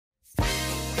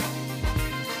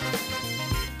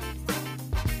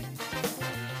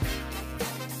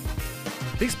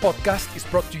This podcast is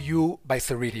brought to you by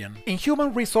Ceridian. In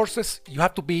human resources, you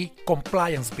have to be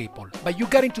compliance people, but you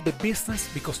get into the business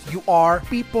because you are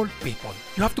people.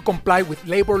 You have to comply with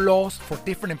labor laws for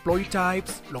different employee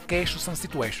types, locations, and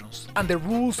situations. And the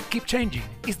rules keep changing.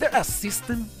 Is there a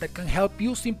system that can help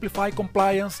you simplify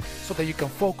compliance so that you can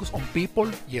focus on people?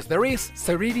 Yes, there is.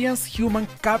 Ceridian's human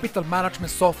capital management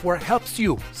software helps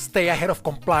you stay ahead of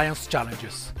compliance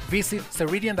challenges. Visit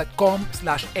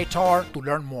ceridian.com/HR to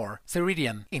learn more.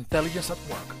 Ceridian, intelligence at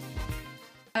work.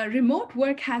 Remote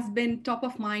work has been top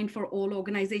of mind for all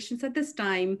organizations at this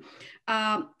time.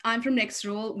 I'm from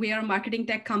NextRoll. We are a marketing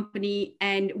tech company,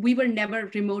 and we were never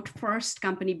remote first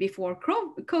company before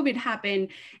COVID happened.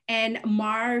 And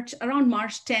around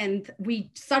March 10th,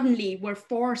 we suddenly were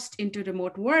forced into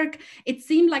remote work. It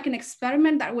seemed like an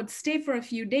experiment that would stay for a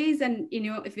few days. And,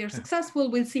 if we are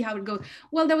successful, we'll see how it goes.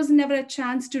 Well, there was never a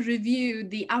chance to review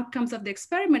the outcomes of the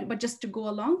experiment, but just to go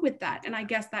along with that. And I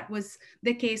guess that was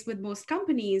the case with most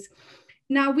companies.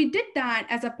 Now, we did that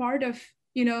as a part of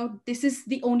this is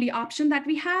the only option that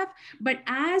we have. But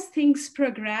as things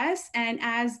progress and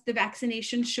as the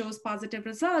vaccination shows positive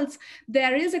results,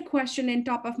 there is a question in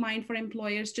top of mind for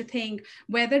employers to think,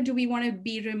 whether do we want to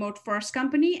be remote first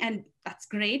company? And that's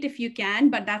great if you can,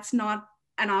 but that's not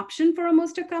an option for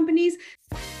most of companies.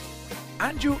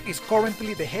 Anju is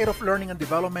currently the head of learning and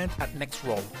development at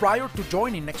NextRoll. Prior to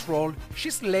joining NextRoll,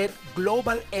 she's led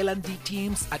global L&D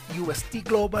teams at UST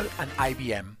Global and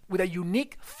IBM. With a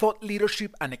unique thought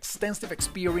leadership and extensive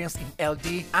experience in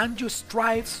LD, Anju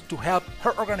strives to help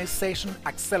her organization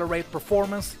accelerate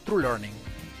performance through learning.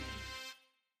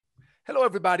 Hello,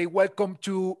 everybody. Welcome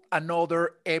to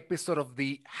another episode of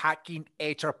the Hacking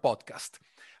HR podcast.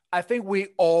 I think we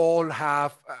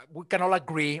can all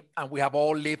agree, and we have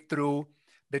all lived through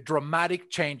the dramatic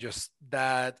changes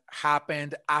that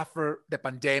happened after the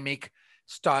pandemic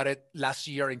started last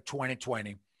year in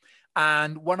 2020.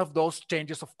 And one of those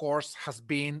changes, of course, has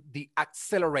been the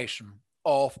acceleration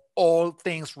of all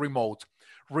things remote.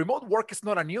 Remote work is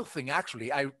not a new thing,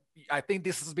 actually. I think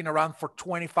this has been around for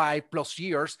 25 plus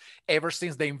years, ever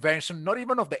since the invention, not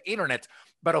even of the internet,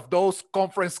 but of those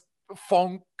conference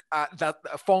phones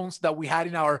that we had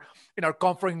in our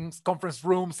conference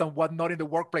rooms and whatnot in the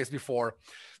workplace before.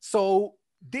 So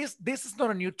this is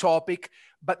not a new topic,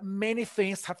 but many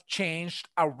things have changed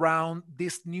around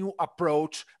this new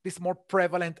approach, this more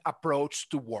prevalent approach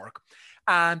to work.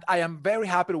 And I am very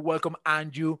happy to welcome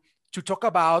Anju to talk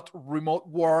about remote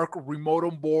work, remote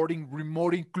onboarding,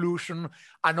 remote inclusion,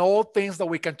 and all things that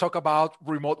we can talk about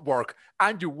remote work.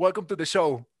 Anju, welcome to the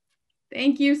show.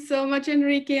 Thank you so much,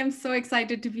 Enrique. I'm so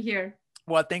excited to be here.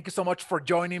 Well, thank you so much for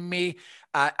joining me.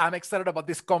 I'm excited about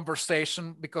this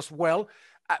conversation because,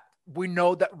 we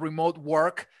know that remote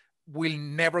work will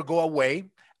never go away.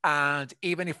 And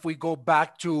even if we go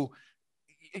back to,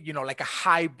 like a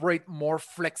hybrid, more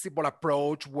flexible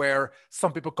approach where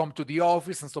some people come to the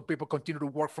office and some people continue to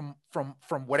work from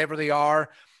wherever they are,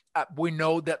 we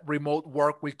know that remote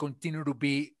work will continue to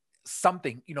be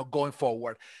something, going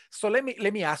forward. So let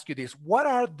me ask you this. What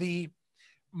are the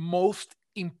most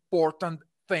important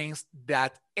things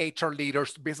that HR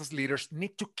leaders, business leaders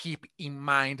need to keep in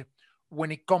mind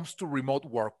when it comes to remote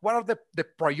work? What are the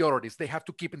priorities they have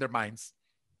to keep in their minds?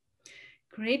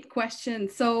 Great question.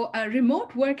 So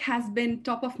remote work has been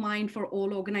top of mind for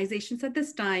all organizations at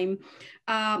this time.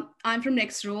 I'm from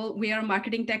NextRoll. We are a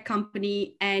marketing tech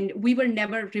company, and we were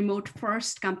never remote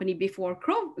first company before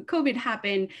COVID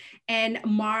happened. And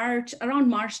around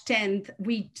March 10th,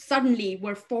 we suddenly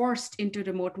were forced into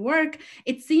remote work.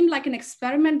 It seemed like an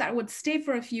experiment that would stay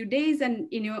for a few days. And,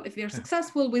 if we are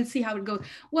successful, we'll see how it goes.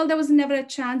 Well, there was never a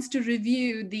chance to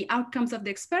review the outcomes of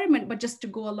the experiment, but just to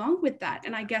go along with that.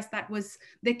 And I guess that was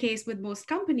the case with most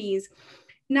companies.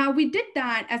 Now, we did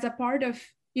that as a part of,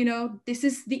 this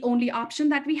is the only option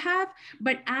that we have.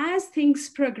 But as things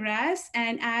progress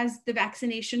and as the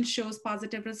vaccination shows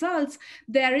positive results,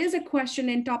 there is a question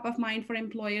in top of mind for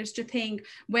employers to think,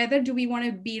 whether do we want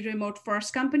to be remote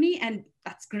first company? And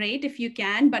that's great if you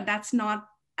can, but that's not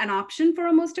an option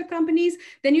for most of companies.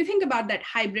 Then you think about that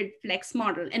hybrid flex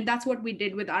model. And that's what we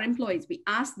did with our employees. We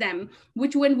asked them,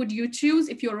 which one would you choose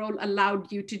if your role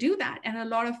allowed you to do that? And a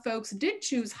lot of folks did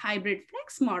choose hybrid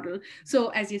flex model. So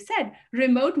as you said,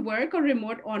 remote work or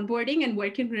remote onboarding and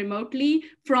working remotely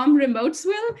from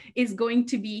Remotesville is going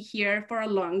to be here for a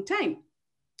long time.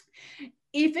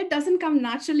 if it doesn't come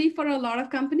naturally for a lot of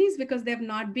companies because they've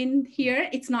not been here,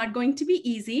 it's not going to be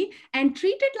easy. And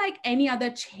treat it like any other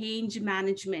change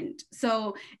management.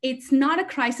 So it's not a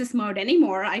crisis mode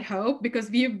anymore, I hope, because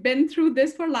we've been through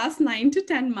this for last 9 to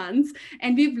 10 months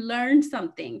and we've learned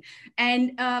something.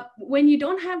 And when you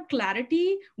don't have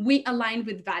clarity, we align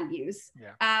with values.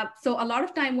 Yeah. So a lot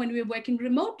of time when we're working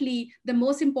remotely, the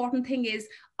most important thing is,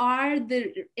 are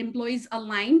the employees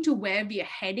aligned to where we are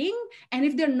heading? And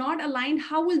if they're not aligned,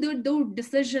 how will they do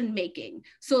decision making?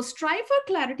 So strive for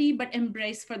clarity, but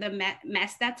embrace for the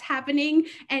mess that's happening.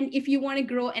 And if you want to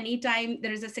grow anytime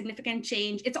there is a significant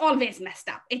change, it's always messed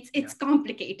up. It's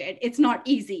complicated. It's not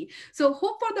easy. So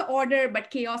hope for the order,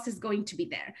 but chaos is going to be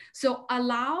there. So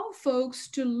allow folks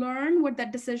to learn what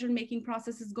that decision making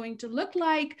process is going to look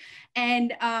like.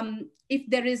 And if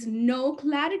there is no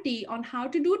clarity on how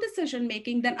to do decision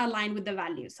making, then align with the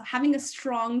values. So having a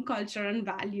strong culture and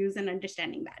values and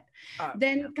understanding that.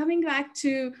 Then coming back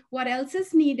to what else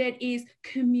is needed is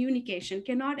communication.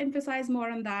 Cannot emphasize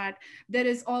more on that. There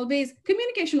is always,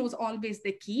 communication was always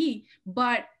the key,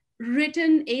 but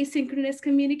written asynchronous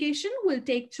communication will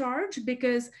take charge,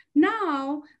 because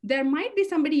now there might be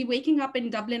somebody waking up in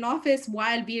Dublin office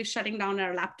while we are shutting down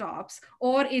our laptops,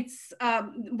 or it's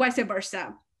vice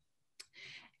versa.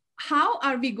 How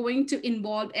are we going to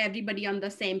involve everybody on the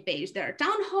same page? There are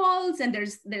town halls and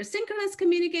there's synchronous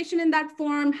communication in that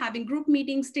form, having group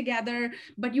meetings together,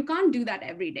 but you can't do that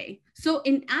every day. So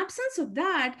in absence of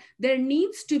that, there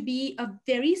needs to be a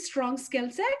very strong skill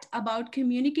set about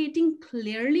communicating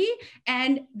clearly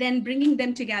and then bringing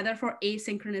them together for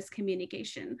asynchronous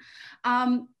communication.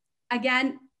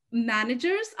 Again,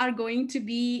 managers are going to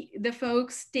be the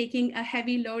folks taking a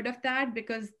heavy load of that,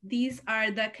 because these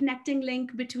are the connecting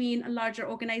link between a larger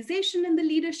organization and the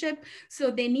leadership.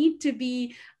 So they need to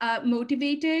be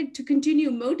motivated to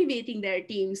continue motivating their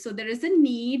teams. So there is a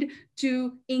need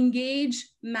to engage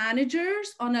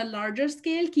managers on a larger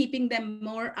scale, keeping them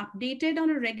more updated on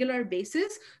a regular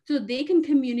basis so they can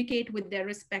communicate with their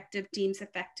respective teams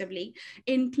effectively.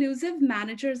 Inclusive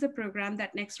Manager is a program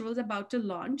that NextRoll is about to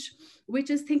launch,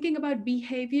 which is thinking about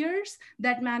behaviors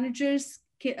that managers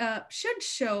should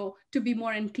show to be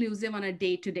more inclusive on a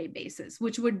day-to-day basis,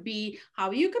 which would be, how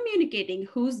are you communicating?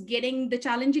 Who's getting the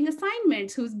challenging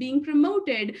assignments? Who's being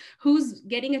promoted? Who's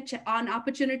getting an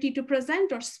opportunity to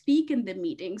present or speak in the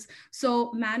meetings?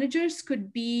 So managers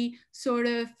could be sort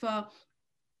of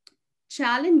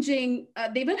challenging,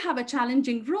 they will have a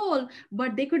challenging role,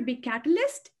 but they could be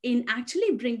catalyst in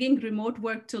actually bringing remote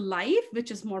work to life, which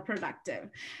is more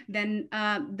productive. Then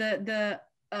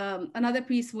another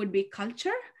piece would be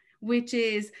culture, which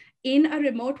is, in a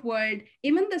remote world,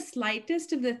 even the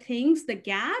slightest of the things, the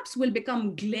gaps will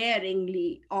become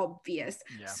glaringly obvious.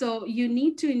 Yeah. So you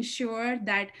need to ensure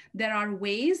that there are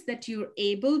ways that you're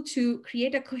able to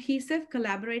create a cohesive,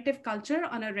 collaborative culture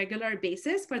on a regular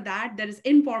basis. For that, there is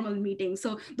informal meetings.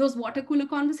 So those water cooler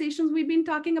conversations we've been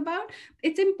talking about,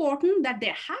 it's important that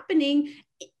they're happening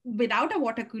without a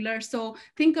water cooler. So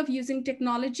think of using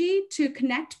technology to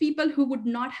connect people who would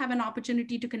not have an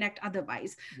opportunity to connect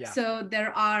otherwise. Yeah. So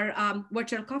there are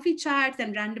virtual coffee chats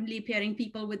and randomly pairing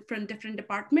people from different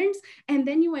departments. And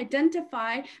then you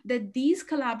identify that these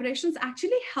collaborations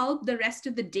actually help the rest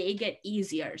of the day get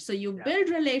easier. So you build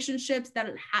relationships that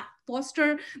will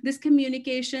foster this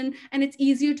communication, and it's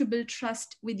easier to build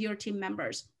trust with your team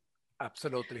members.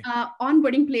 Absolutely.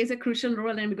 Onboarding plays a crucial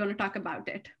role, and we're going to talk about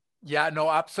it. Yeah, no,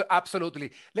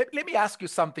 absolutely. Let me ask you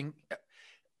something.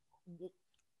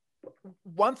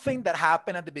 One thing that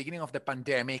happened at the beginning of the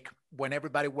pandemic, when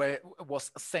everybody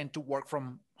was sent to work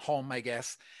from home, I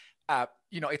guess,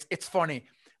 it's funny.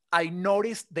 I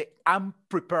noticed the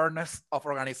unpreparedness of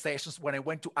organizations when I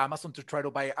went to Amazon to try to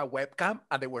buy a webcam,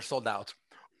 and they were sold out.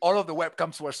 All of the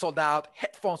webcams were sold out,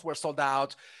 headphones were sold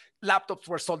out, laptops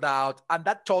were sold out, and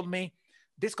that told me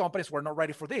these companies were not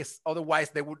ready for this.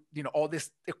 Otherwise, they would, all this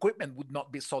equipment would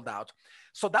not be sold out.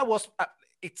 So that was,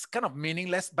 it's kind of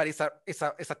meaningless, but it's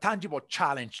a tangible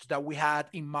challenge that we had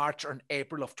in March and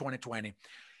April of 2020.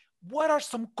 What are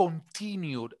some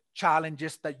continued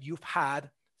challenges that you've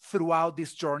had throughout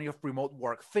this journey of remote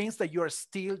work? Things that you're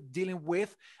still dealing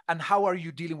with, and how are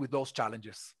you dealing with those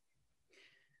challenges?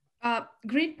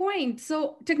 Great point.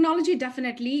 So technology,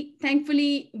 definitely.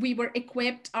 Thankfully, we were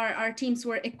equipped, our teams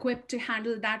were equipped to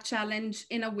handle that challenge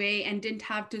in a way and didn't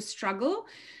have to struggle.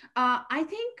 I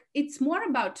think it's more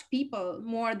about people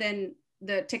more than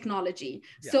the technology.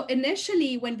 Yeah. So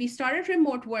initially, when we started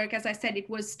remote work, as I said, it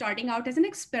was starting out as an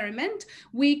experiment.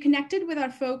 We connected with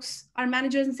our folks, our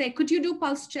managers, and say, could you do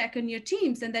pulse check on your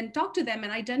teams? And then talk to them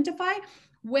and identify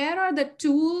where are the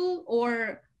tool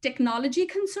or technology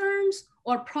concerns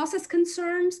or process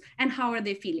concerns, and how are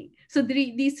they feeling? So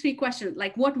these three questions,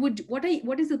 like what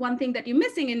is the one thing that you're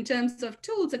missing in terms of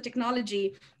tools or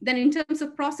technology, then in terms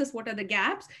of process, what are the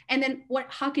gaps, and then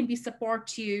how can we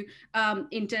support you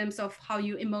in terms of how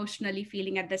you emotionally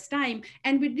feeling at this time.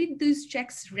 And we did these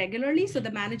checks regularly, so the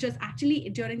managers actually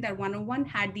during their one-on-one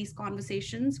had these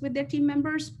conversations with their team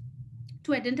members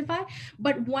to identify.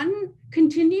 But one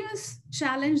continuous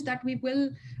challenge that we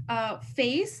will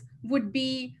face would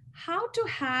be how to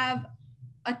have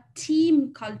a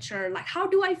team culture. Like, how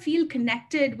do I feel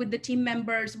connected with the team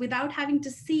members without having to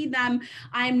see them?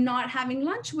 I'm not having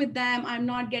lunch with them, I'm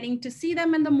not getting to see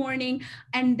them in the morning,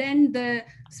 and then the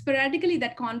sporadically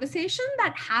that conversation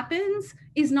that happens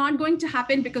is not going to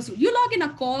happen because you log in a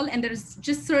call and there's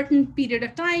just certain period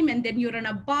of time, and then you're in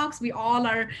a box, we all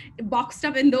are boxed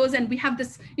up in those, and we have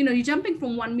this, you're jumping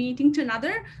from one meeting to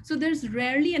another, so there's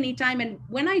rarely any time. And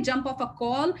when I jump off a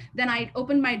call, then I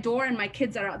open my door and my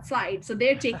kids are outside, so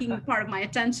they're taking part of my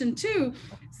attention too.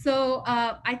 So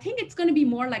I think it's going to be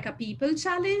more like a people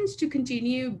challenge to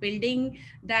continue building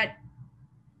that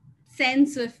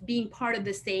sense of being part of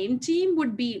the same team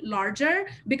would be larger,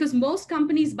 because most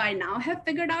companies by now have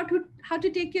figured out how to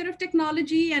take care of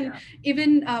technology. And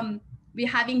even we're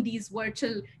having these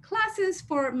virtual classes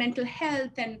for mental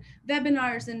health and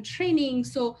webinars and training.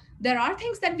 So there are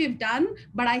things that we've done,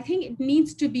 but I think it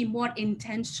needs to be more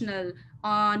intentional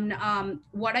on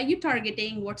what are you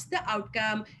targeting, what's the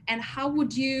outcome, and how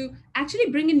would you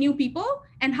actually bring in new people,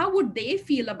 and how would they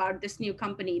feel about this new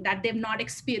company that they've not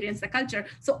experienced the culture.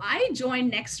 So I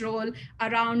joined NextRoll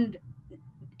around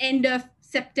end of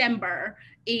September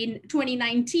in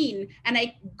 2019, and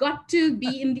I got to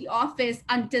be in the office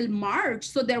until March.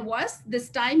 So there was this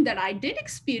time that I did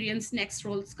experience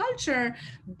NextRoll's culture,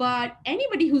 but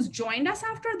anybody who's joined us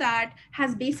after that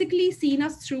has basically seen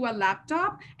us through a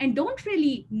laptop and don't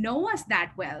really know us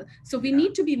that well. So we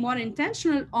need to be more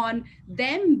intentional on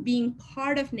them being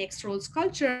part of NextRoll's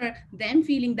culture, them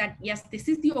feeling that, yes, this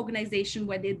is the organization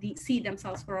where they see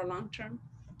themselves for a long term.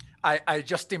 I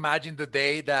just imagine the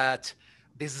day that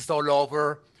this is all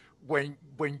over, when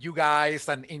you guys,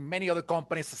 and in many other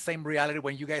companies, the same reality,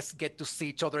 when you guys get to see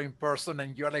each other in person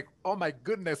and you're like, oh my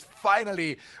goodness,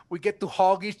 finally we get to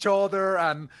hug each other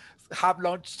and have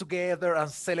lunch together and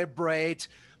celebrate,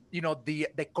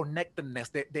 the connectedness,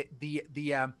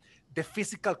 the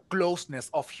physical closeness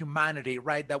of humanity,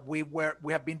 right? That we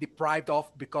have been deprived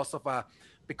of because of a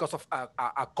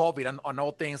COVID and on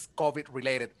all things COVID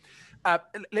related.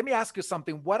 Let me ask you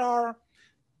something. What are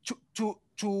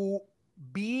to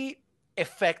be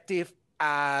effective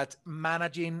at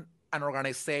managing an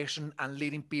organization and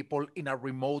leading people in a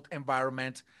remote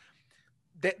environment?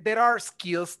 There are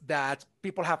skills that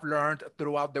people have learned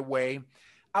throughout the way.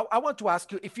 I want to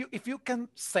ask you if you can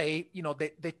say,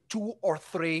 the 2 or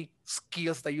 3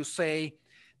 skills that you say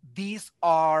these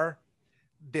are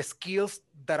the skills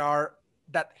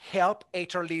that help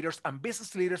HR leaders and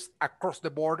business leaders across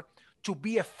the board to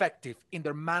be effective in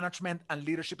their management and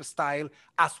leadership style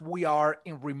as we are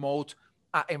in remote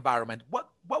environment. What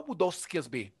would those skills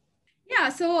be? Yeah,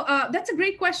 so that's a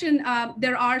great question.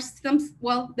 There are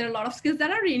there are a lot of skills that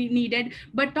are really needed,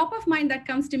 but top of mind that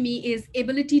comes to me is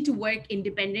ability to work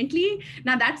independently.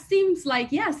 Now that seems like,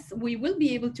 yes, we will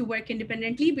be able to work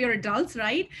independently. We are adults,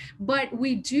 right? But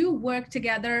we do work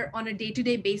together on a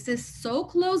day-to-day basis so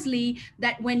closely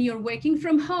that when you're working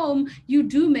from home, you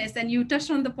do miss, and you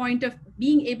touched on the point of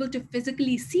being able to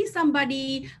physically see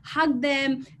somebody, hug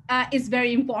them, is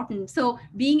very important. So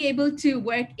being able to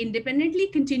work independently,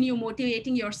 continue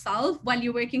motivating yourself while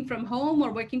you're working from home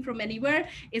or working from anywhere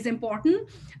is important.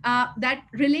 That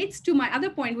relates to my other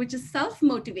point, which is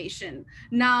self-motivation.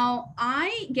 Now,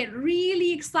 I get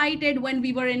really excited when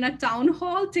we were in a town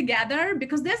hall together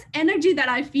because there's energy that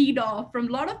I feed off from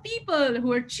a lot of people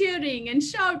who are cheering and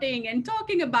shouting and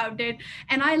talking about it.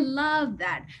 And I love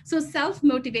that. So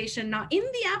self-motivation. Now, in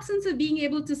the absence of being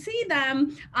able to see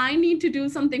them, I need to do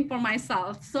something for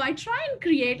myself. So I try and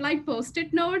create like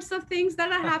post-it notes of things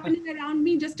that are happening around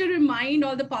me just to remind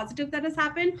all the positive that has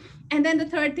happened. And then the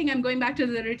third thing, I'm going back to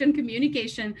the written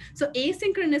communication. So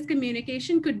asynchronous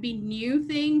communication could be new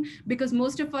thing because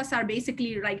most of us are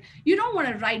basically like, you don't want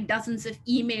to write dozens of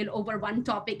email over one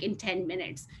topic in 10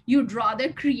 minutes. You'd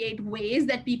rather create ways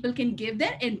that people can give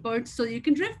their input so you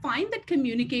can refine that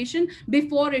communication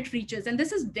before it reaches. And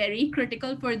this is very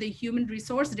critical for the human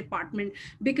resource department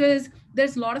because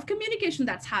there's a lot of communication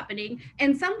that's happening.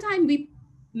 And sometimes we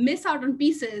miss out on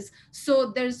pieces.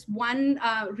 So there's one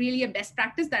really a best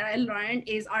practice that I learned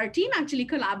is our team actually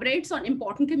collaborates on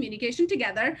important communication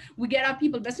together. We get our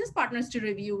people business partners to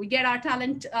review, we get our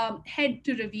talent head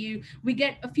to review, we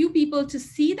get a few people to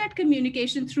see that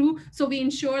communication through, so we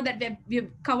ensure that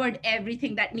we've covered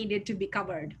everything that needed to be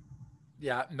covered.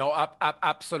 Yeah, no,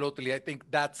 absolutely. I think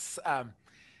that's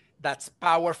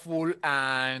powerful,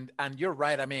 and you're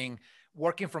right. I mean,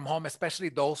 working from home, especially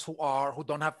those who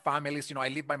don't have families. I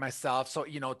live by myself, so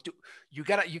you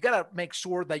gotta make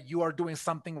sure that you are doing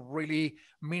something really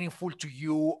meaningful to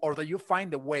you, or that you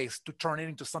find the ways to turn it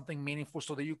into something meaningful,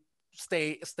 so that you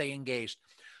stay engaged.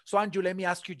 So, Anju, let me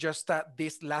ask you just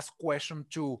this last question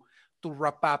to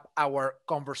wrap up our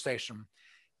conversation.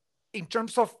 In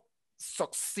terms of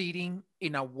succeeding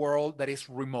in a world that is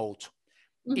remote,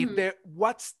 if Mhm. there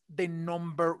what's the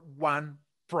number one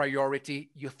priority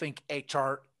you think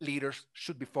HR leaders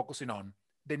should be focusing on?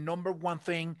 The number one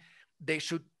thing they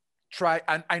should try,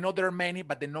 and I know there are many,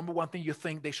 but the number one thing you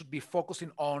think they should be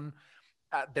focusing on,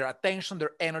 their attention,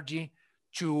 their energy,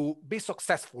 to be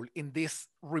successful in this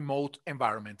remote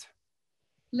environment?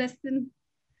 Listen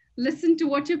listen to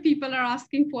what your people are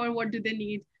asking for. What do they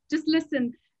need? Just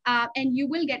listen. And you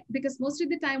will get, because most of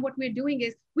the time what we're doing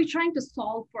is we're trying to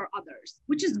solve for others,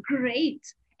 which is great.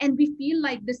 And we feel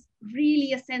like this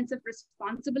really a sense of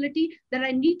responsibility that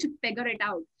I need to figure it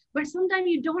out. But sometimes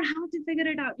you don't have to figure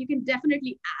it out. You can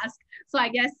definitely ask. So I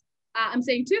guess I'm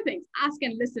saying two things: ask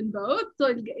and listen both. So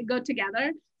it'll go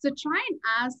together. So try and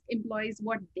ask employees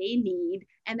what they need,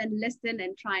 and then listen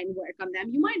and try and work on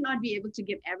them. You might not be able to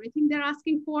give everything they're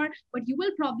asking for, but you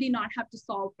will probably not have to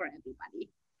solve for everybody.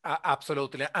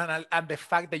 Absolutely, and the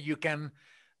fact that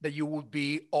you would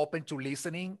be open to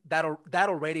listening, that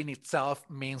already in itself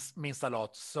means a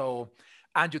lot. So,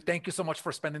 Andrew, thank you so much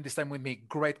for spending this time with me.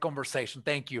 Great conversation.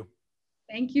 Thank you.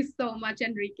 Thank you so much,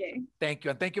 Enrique. Thank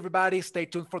you, and thank you, everybody. Stay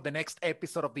tuned for the next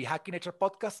episode of the Hacking HR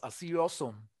podcast. I'll see you all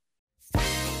soon.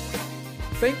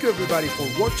 Thank you, everybody, for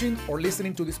watching or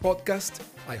listening to this podcast.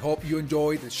 I hope you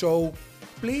enjoyed the show.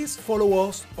 Please follow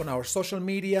us on our social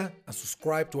media and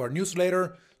subscribe to our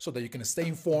newsletter, so that you can stay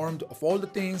informed of all the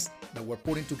things that we're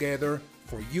putting together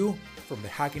for you from the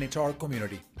Hacking HR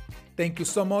community. Thank you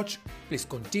so much. Please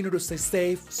continue to stay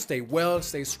safe, stay well,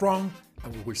 stay strong,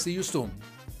 and we will see you soon.